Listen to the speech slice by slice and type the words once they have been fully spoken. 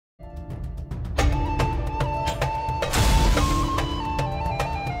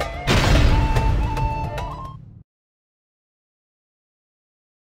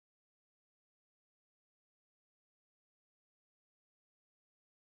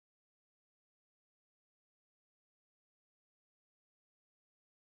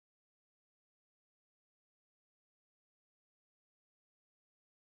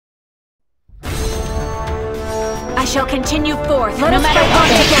shall continue forth, no matter what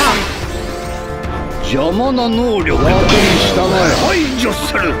to come. 邪魔な能力だ。枠に従え。排除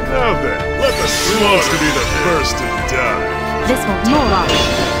する。 Now then, let the slaughter to be the first to die. This won't take long.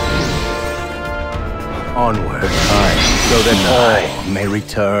 Onward, so that all may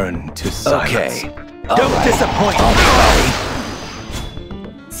return to silence. Okay. Don't disappoint me, buddy.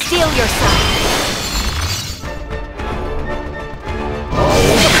 Steel yourself.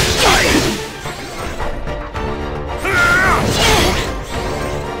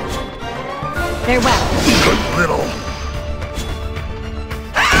 Farewell. Good little.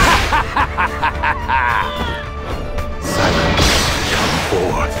 Silence, come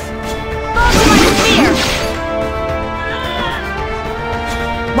forth. Follow my spear!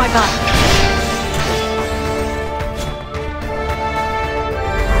 Wipe up.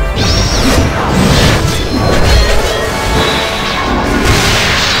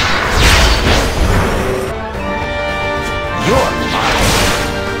 You're mine.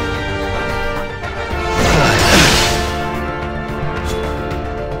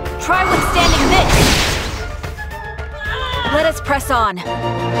 Try withstanding this! Let us press on,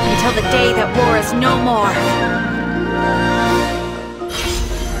 until the day that war is no more.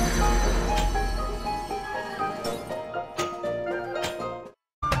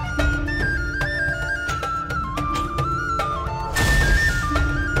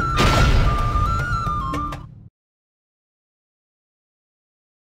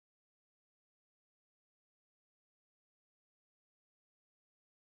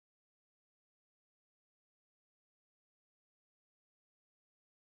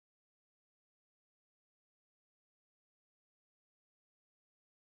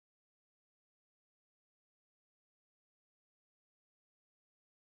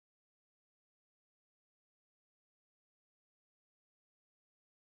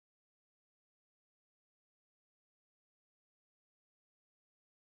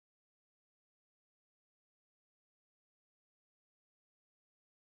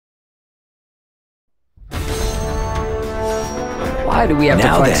 Why do we have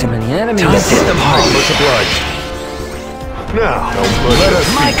Now to fight then, so many enemies? time to hit them hard. Much obliged. Now, let us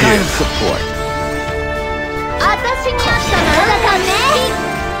My begin. kind of support.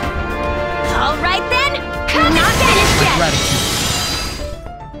 Alright then, come not finished yet!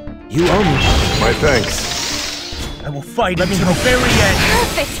 You owe me. My thanks. I will fight to the very end.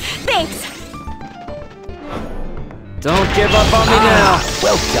 Perfect, thanks! Don't give up on me now.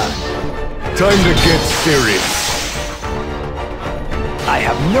 Well done. Time to get serious. I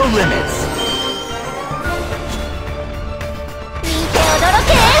have no limits.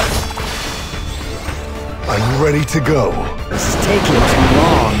 I'm ready to go. This is taking too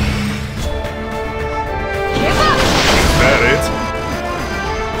long. Give up! Is that it?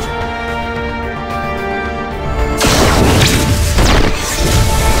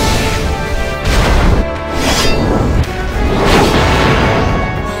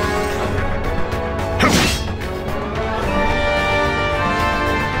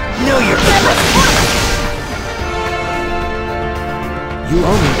 No, you're You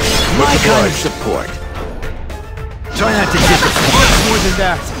owe me. My kind of support. Try not to disappoint. More than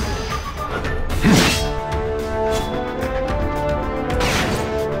that.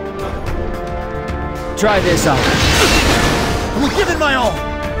 Try this out. I will give it my all.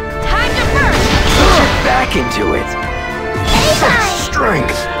 Time to burn! Put your back into it.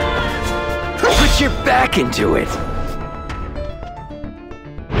 Strength. Put your back into it.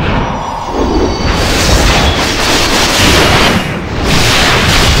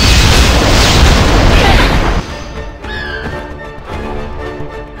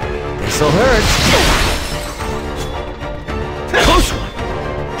 This'll hurt. Close one.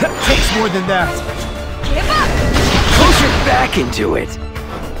 Takes more than that. Give up! Put your back into it.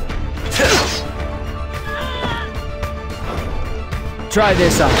 Try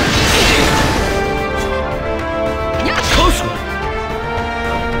this out. Close one.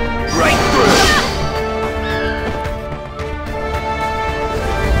 Right through.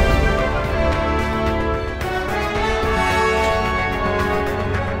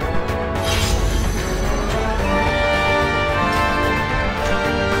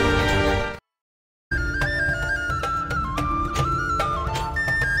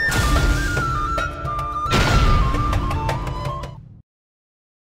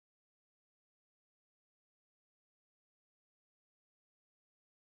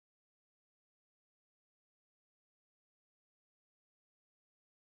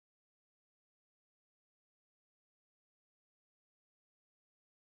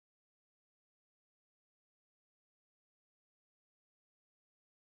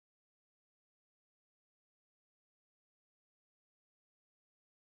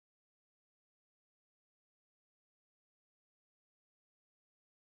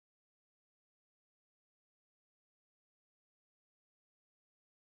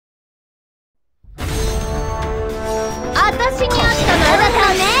 私に会ったのだか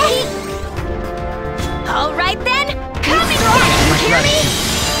らね。All right then, coming at it. Hear me?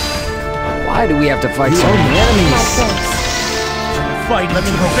 Why do we have to fight so many enemies? Fight to the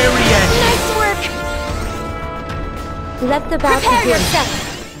very end. Nice work. Let the battle begin. Prepare yourself.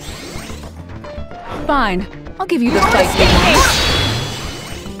 Fine. I'll give you the fight.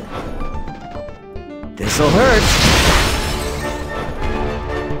 This'll hurt.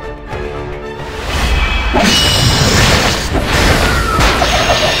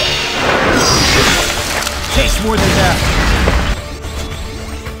 Takes more than that.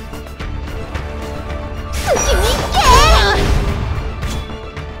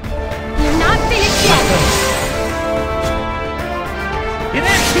 You're not finished yet. It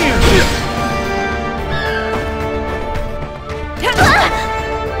ends here.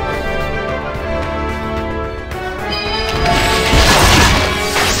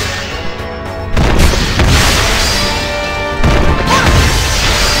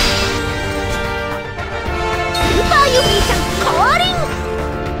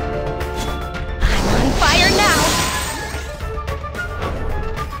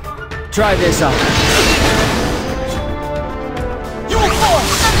 Try this out. You will fall.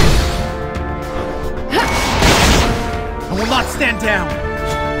 I will not stand down.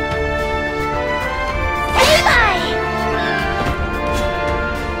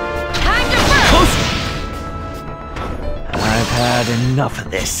 Time to burn. I've had enough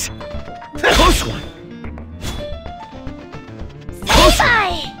of this. Close one.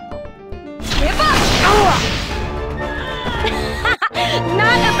 Give up.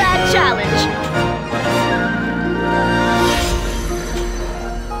 Not a bad challenge.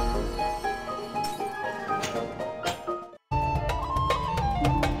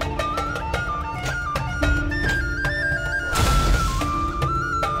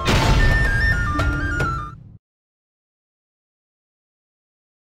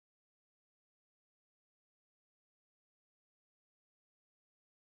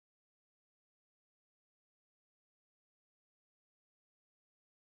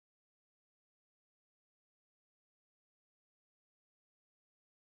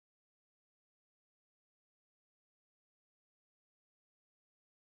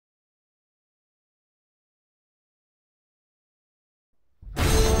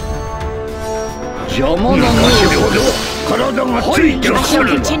 I shall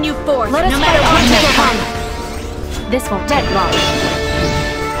continue forth, no matter what may come. This won't take long.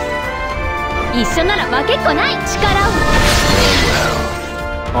 一緒なら負けっこない。力を。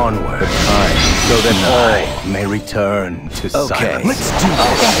Onward, time, so that all may return to silence. Let's do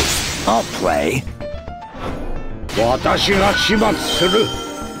this. I'll play. 私が始末する。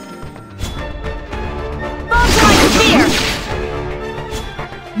Bone-time spear.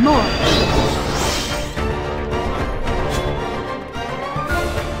 More.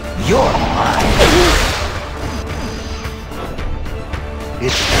 You're mine.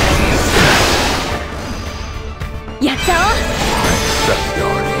 It's Yatta? accept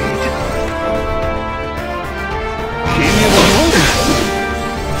your aid.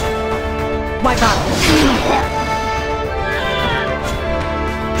 Wipe out.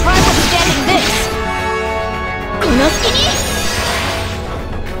 Try withstanding this. この隙に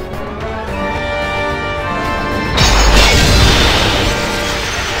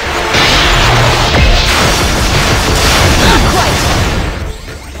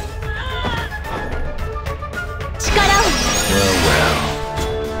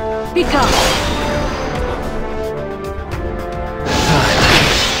Become.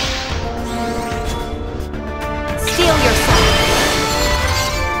 Steel yourself.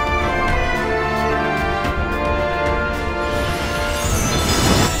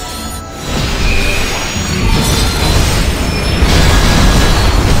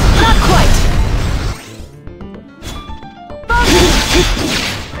 Not quite.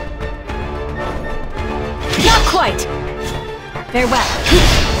 Not quite. Farewell.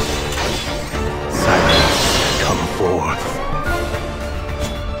 Silence, come forth.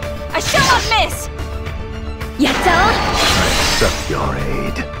 I shall not miss! Yatta? Accept your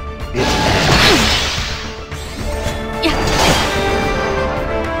aid. It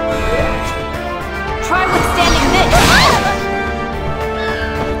Try withstanding this!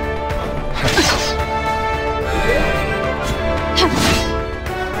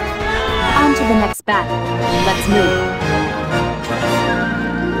 On to the next battle. Let's move.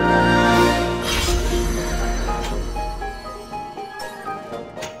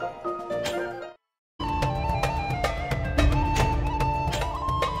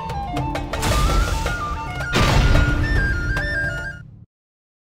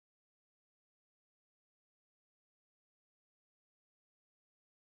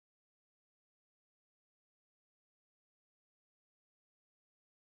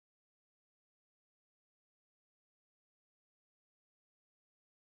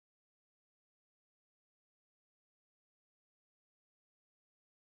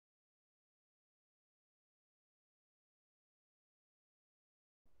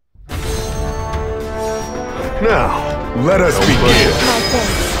 Now, let us begin. My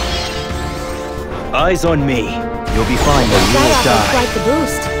thanks. Eyes on me. You'll be fine though. You That won't offers die. quite the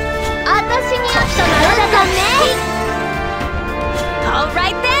boost.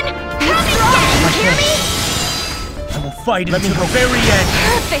 Alright then, come again, hear me? I will fight until the very end.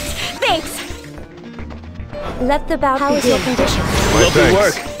 Perfect, thanks. Let the bout begin. How is your condition? My Lovely thanks.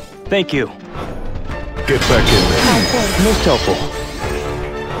 work. Thank you. Get back in there. My thanks. Most helpful.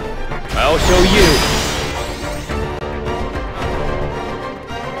 I'll show you.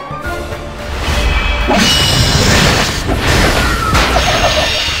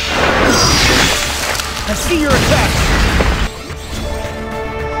 I see your attack.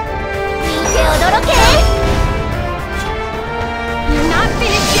 You're not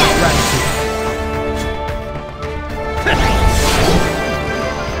finished yet.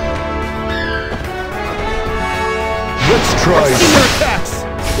 Let's try See your attacks.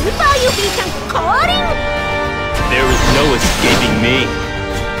 There is no escaping me.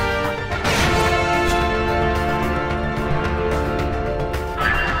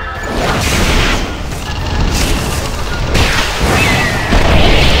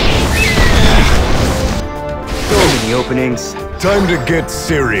 So many openings. Time to get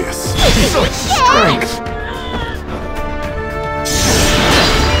serious. Such strength!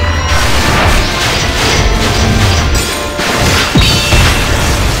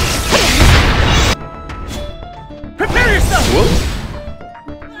 Prepare yourself.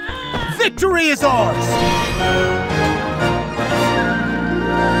 Victory is ours.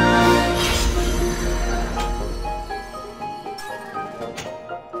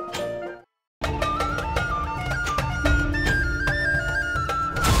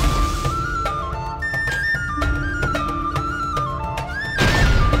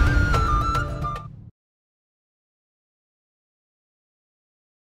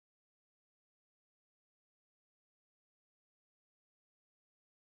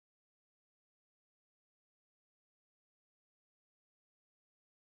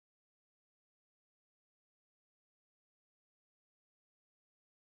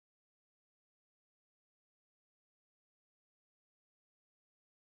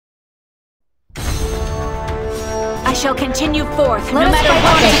 I shall continue forth, Let no us matter fight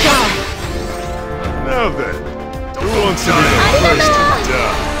what on may together. come. Now then, who wants to be the first to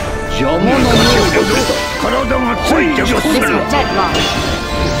die? 邪魔な能力だ。体がついてます This will deadlock.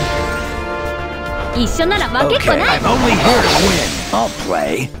 一緒なら負けっこ Okay, ない。 I'm only here to win. I'll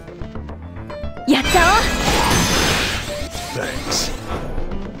play. やっちゃおう。 Thanks.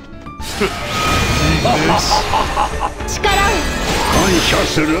 力を。感謝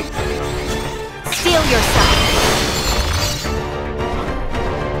する。 Steel yourself.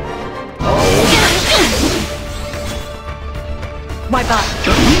 My bot.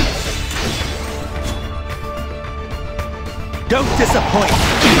 Don't disappoint.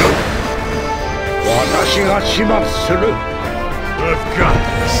 私が始末する。 I've got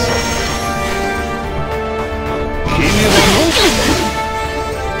this. 君は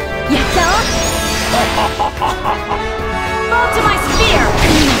やっちゃおう。 Fall to my spear.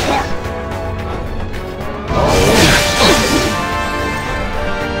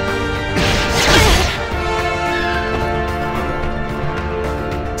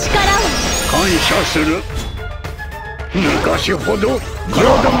 力を。感謝する。昔ほど体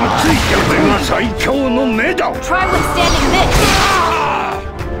がついてこれが最強の目だ。 Try withstanding this.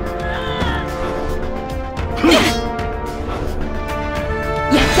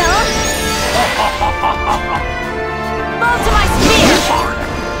 やっちゃおう。 Fall to my spear.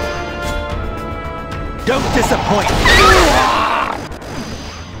 Don't disappoint.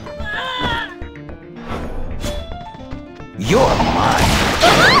 You're mine.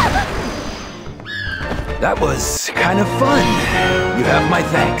 That was kind of fun. You have my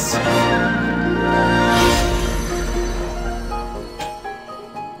thanks.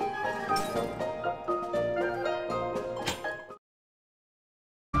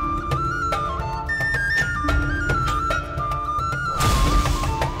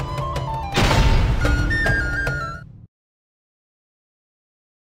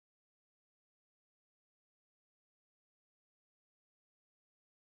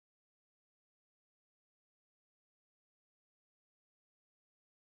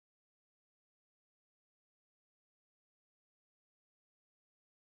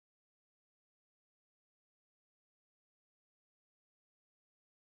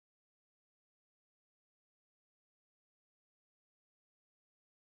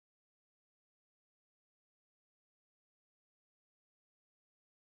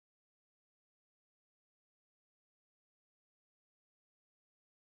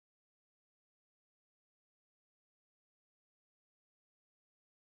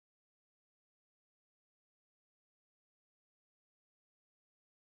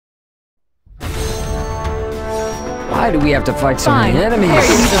 Why do we have to fight so many enemies? Here,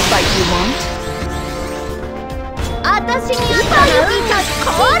 you the fight you want. 私に歌う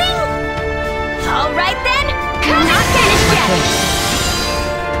calling? Alright then, come not finished yet.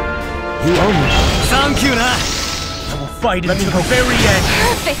 You owe me. Thank you, na. I will fight until the very end.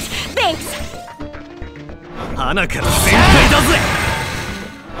 Perfect, thanks. 花から全開だぜ.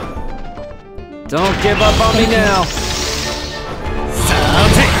 Don't give up on me now. さ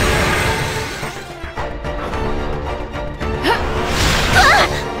て。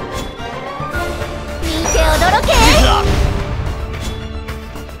見て驚け.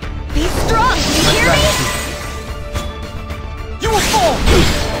 Be strong, do you hear me? You will fall.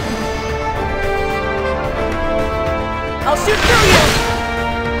 I'll shoot through you.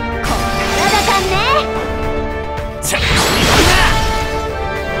 体かんね.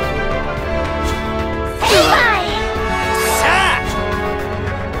 Bye.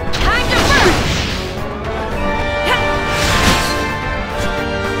 Time to burn.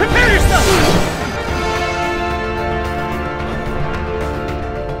 Prepare yourself.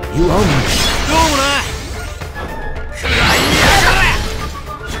 You owe me. どうもな. ときめっ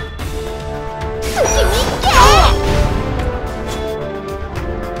け.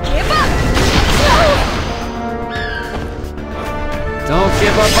 Give up. Don't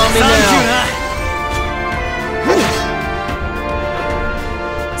give up on me Thank you, now. na.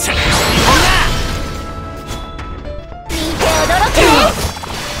 見て驚け.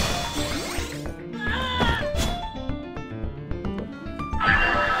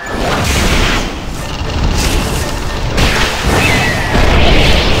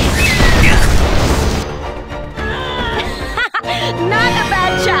 Not a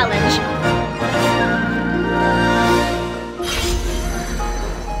bad challenge.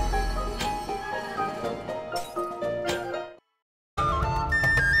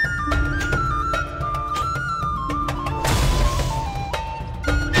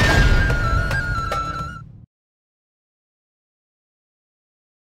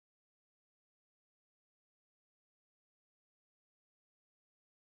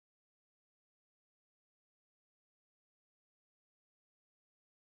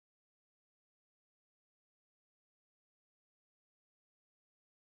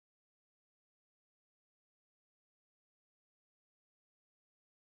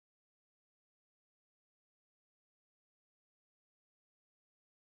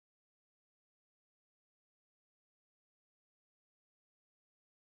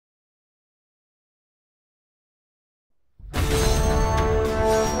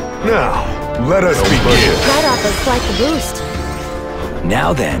 Now, let us begin. Right off is quite the boost.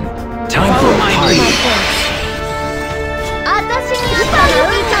 Now then, time for a party. 私に歌う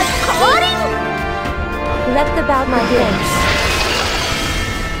calling? Let the bout my games.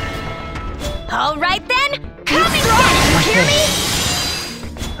 Alright then, come and get it, you hear me?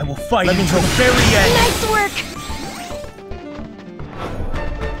 I will fight until the very end. Nice work.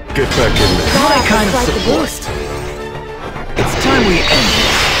 Get back in there. Right off kind is of quite the support. boost. It's time we end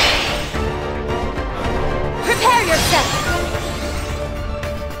this. Prepare yourself.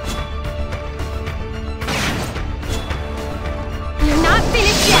 You're not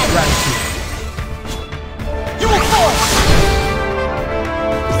finished yet. You will fall.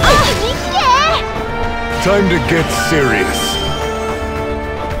 Time to get serious.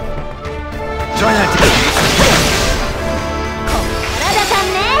 Try not to. 体かん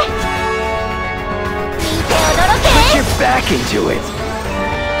ね. 見て驚 Put け. your back into it.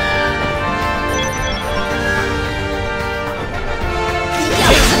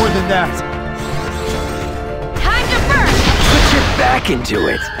 It's more than that. Time to burn. Put your back into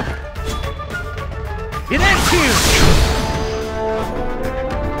it. It ends here.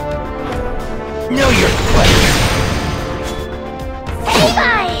 Know your place.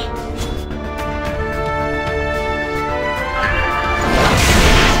 Bye.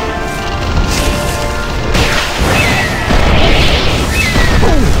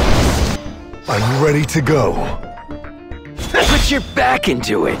 I'm ready to go. Put your back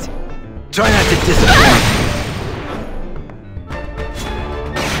into it. Try not to disappoint.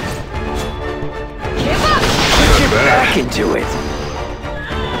 Give up. Put your back into it.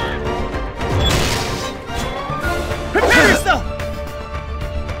 Prepare yourself.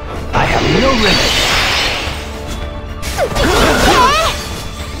 I have no limits.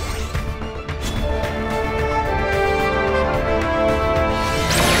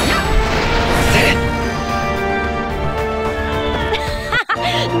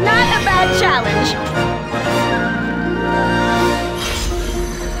 Not a bad challenge.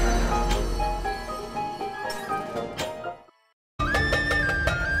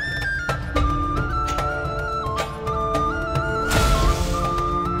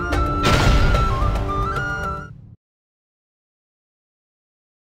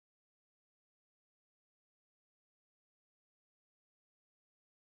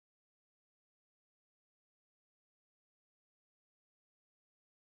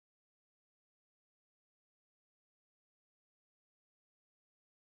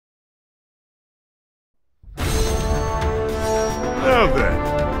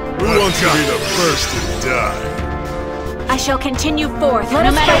 Who wants to be the first to die? I shall continue forth, Let no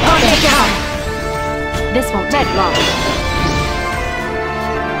us matter fight what may together. come. This won't take long.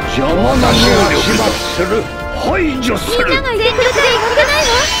 邪魔なしを始末する。排除する。全力で言ってない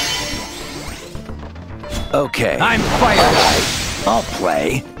の？ Okay. I'm fired. I'll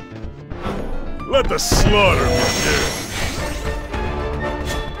play. Let the slaughter begin.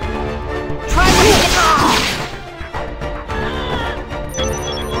 Try to get it off.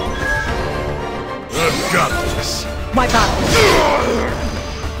 I've got this. Wipe out.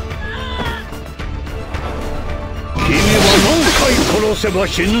 君は何回殺せば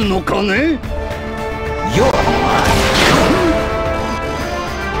死ぬのかね？ You're mine.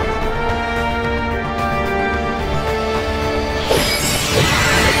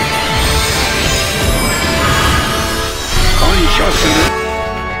 感謝する。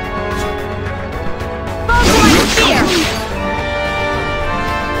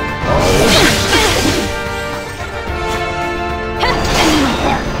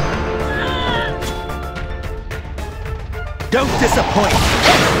 Don't disappoint.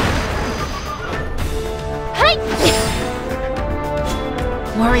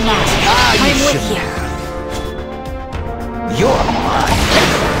 Worry not. I'm with you. You're mine.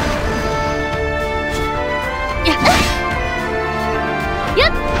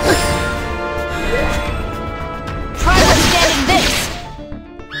 Yep. Try withstanding this.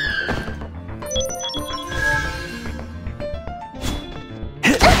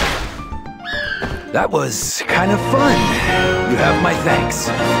 That was kind of fun. You have my thanks.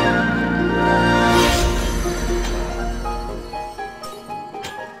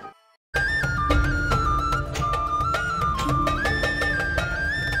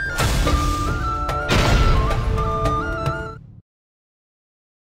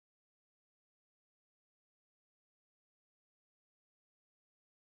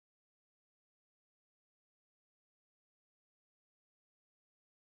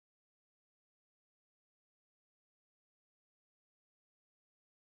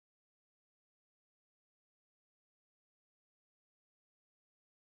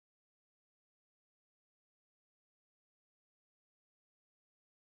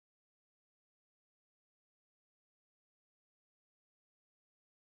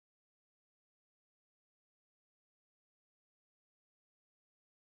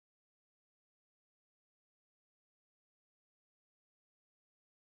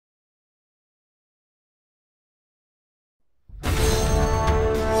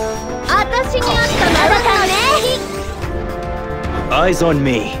 Eyes on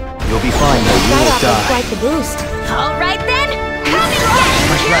me. You'll be fine though, you won't die. Quite the boost. All right then. Come and get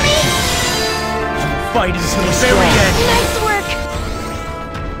it, hear me? Fight until the very end. Nice work.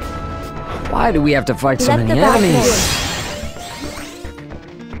 Why do we have to fight so Let many the battle enemies?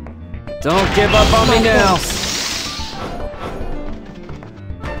 Don't give up on me now.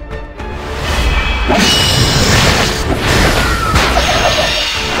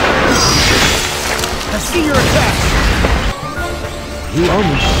 I see your attack. You owe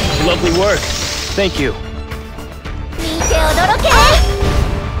me. Lovely work. Thank you. 見て驚け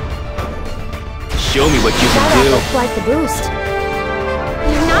Show me what you That can do. looks like the boost.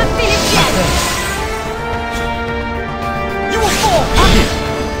 You're not finished yet. You will fall.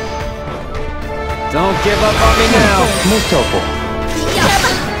 Don't give up on me now.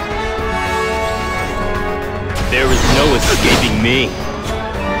 There is no escaping me.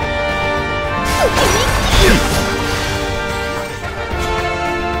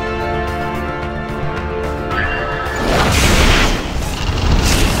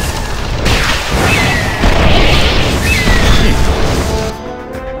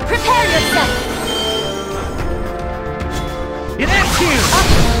 Prepare yourself. It ends here.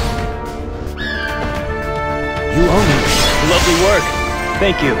 You owe me. Lovely work.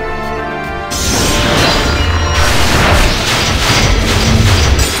 Thank you.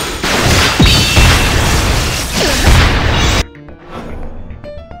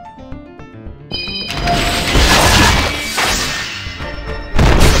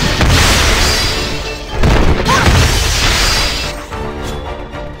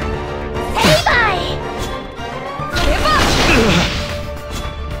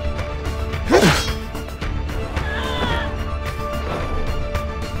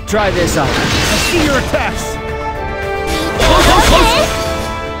 Try this out. I see your attacks.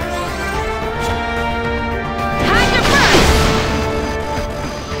 Time to burn.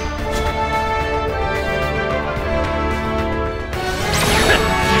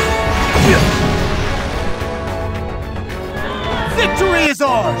 Victory is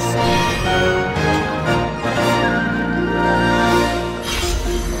ours.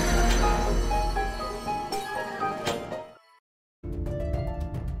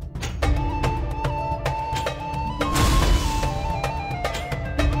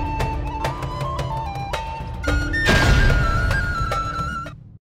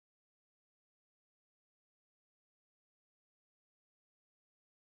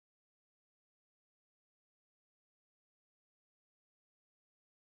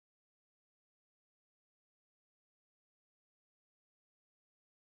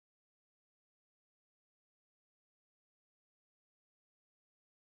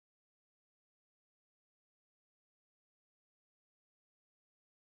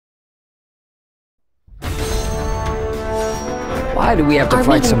 Why do we have to Our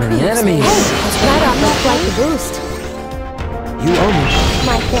fight so meeting many proves. enemies? Hey, right off left like the boost. You owe me.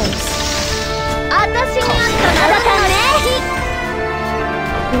 My thanks.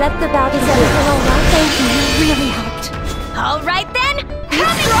 Let the bout is everything alright? Thank you, you really helped. Alright then!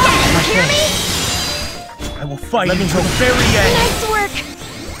 Come again! Hear me? I will fight until the very end. Nice work!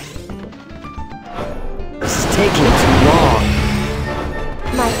 This is taking too long.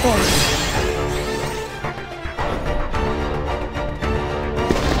 My thanks.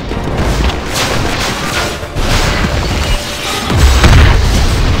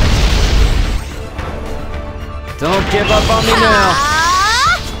 Don't give up on me now.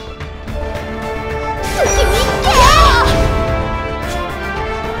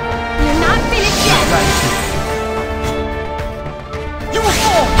 You're not finished yet! You will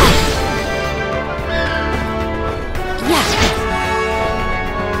fall!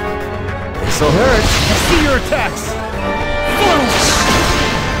 This'll hurt. I see your attacks!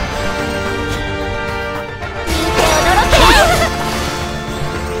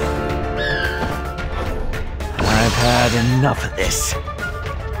 I've had enough of this.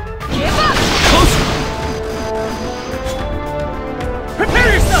 Give up! Prepare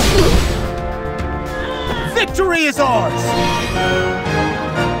yourself! Victory is ours!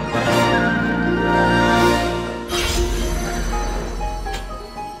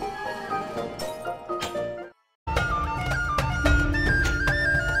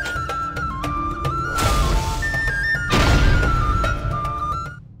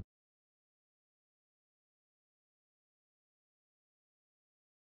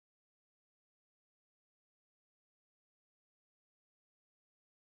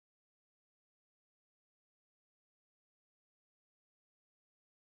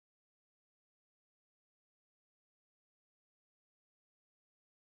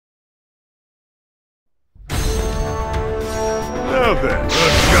 Now then,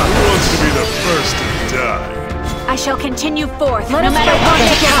 who wants to be the first to die? I shall continue forth, Let no us matter fight what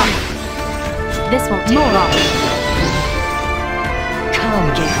may together. come. This won't take long. Come,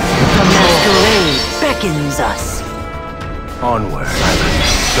 get the masquerade beckons us. Onward,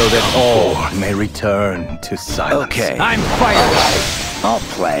 so that all may return to silence. Okay, I'm quite alright. I'll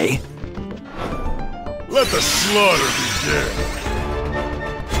play. Let the slaughter begin.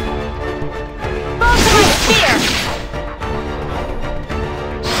 Fall to my spear!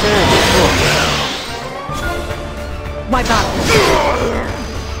 Why bother?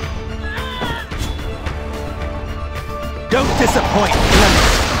 Don't disappoint.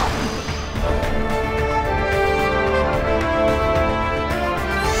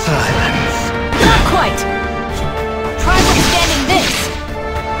 Silence. Not quite. Try withstanding this.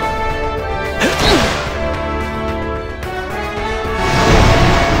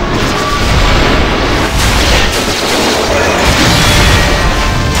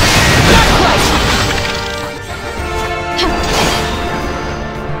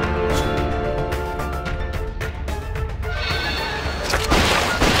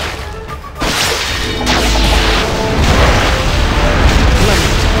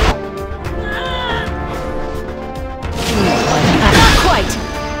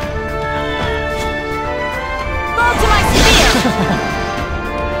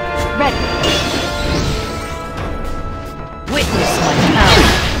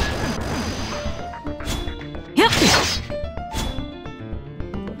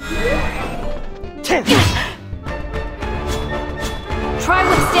 Try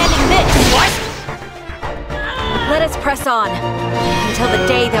withstanding this! What? Let us press on, until the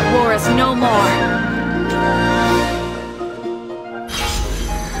day that war is no more.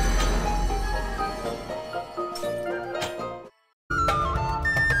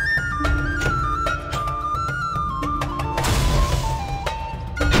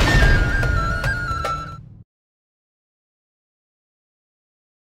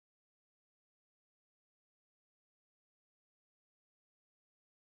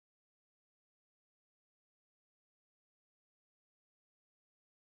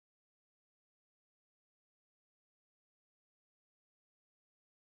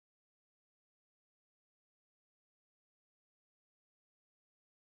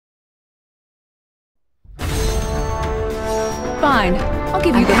 Fine. I'll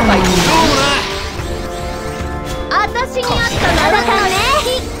give you the fight.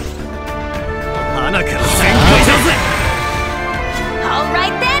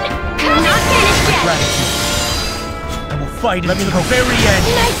 Alright then, come not finished yet! I will fight until the very end.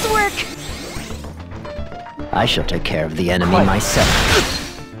 Nice work! I shall take care of the enemy myself.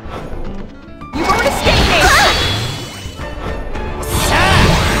 You won't escape me!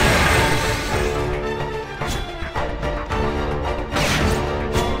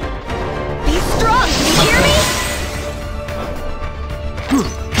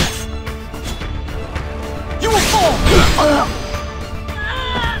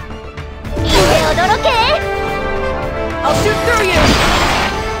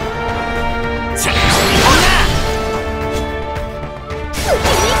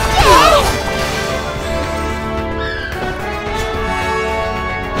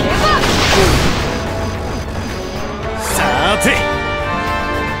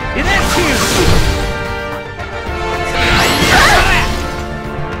 It ends here!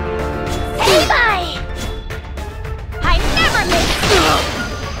 Bye! I never miss!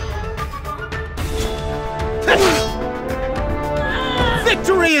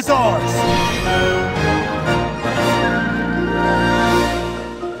 Victory is ours!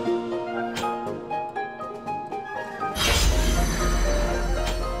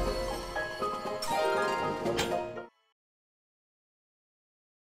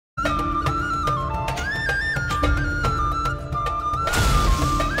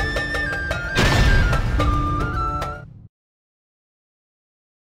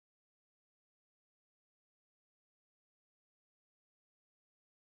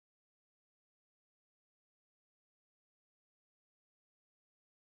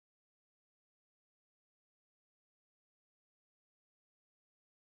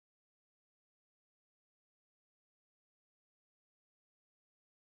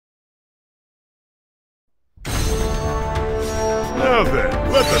 Now then,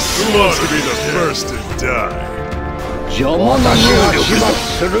 let the slaughter be the first to die. 邪魔なのは始末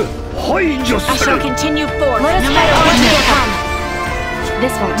する。排除 I す shall る。 continue forth, no matter what may come.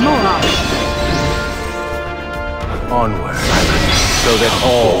 This won't take long. Onward, so that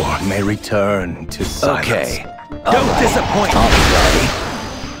all may return to silence. Okay. Don't disappoint me.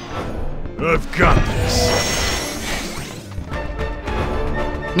 I've got this.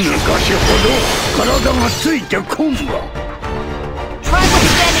 昔ほど体がついてこんわ。 Try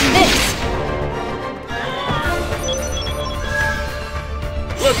withstanding this.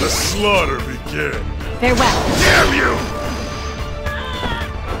 Let the slaughter begin. Farewell. Damn you!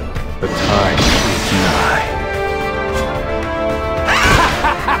 The time is nigh.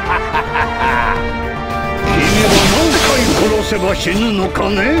 君は何回殺せば死ぬのか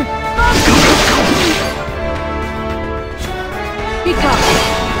ね？ Become.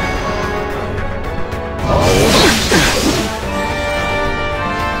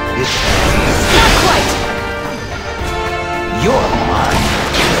 Not quite. You're mine.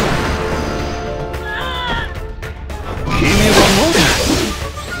 君は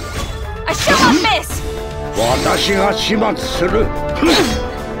I shall not miss. 私が始末する。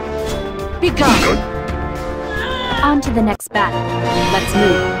 Become. On to the next battle. Let's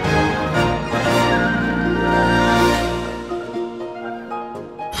move.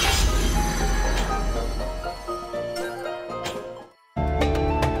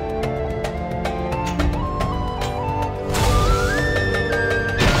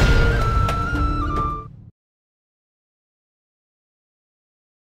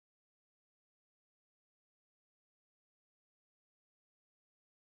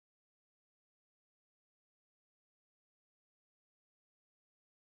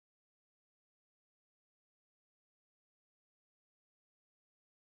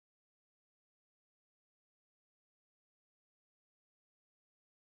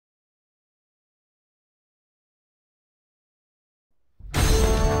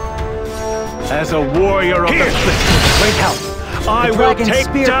 As a warrior of the cliff, great help. I will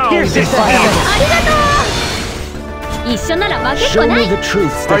take down this enemy. ありがとう。一緒なら負けっこ Show な me い。 the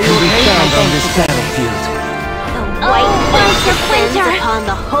truths that can be found on this battlefield. The white flag descends upon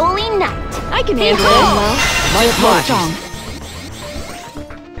the holy night. I can handle it. My apologies.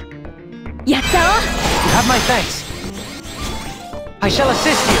 やったわ。 You have my thanks. I shall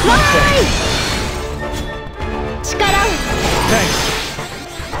assist you. 力を。 Thanks.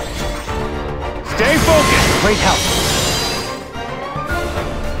 Stay focused. Great help.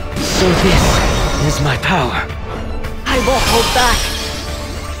 So this is my power. I won't hold back.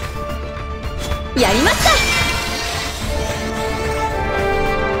 やりました。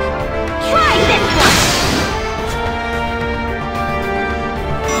Try this one.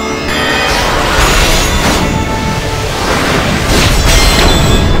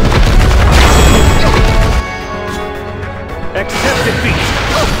 Accept defeat.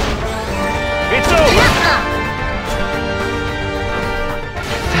 It's over.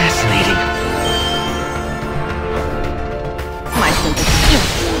 Fascinating. My sympathy.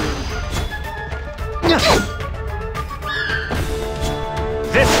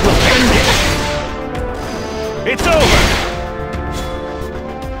 This will end it. It's over.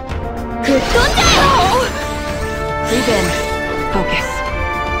 Good down. Breathe in. Focus.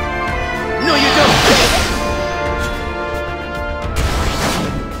 No, you don't.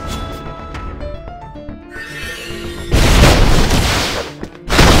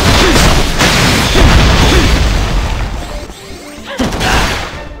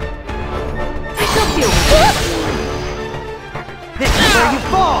 This is where you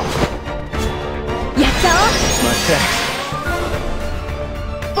fall. やったわ。My thanks.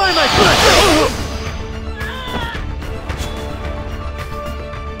 by my foot!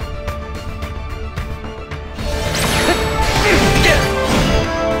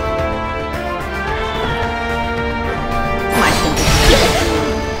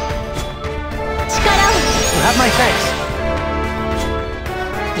 You have my thanks.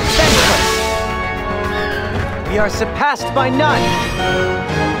 Defenseless. We are surpassed by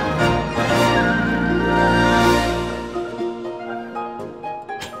none.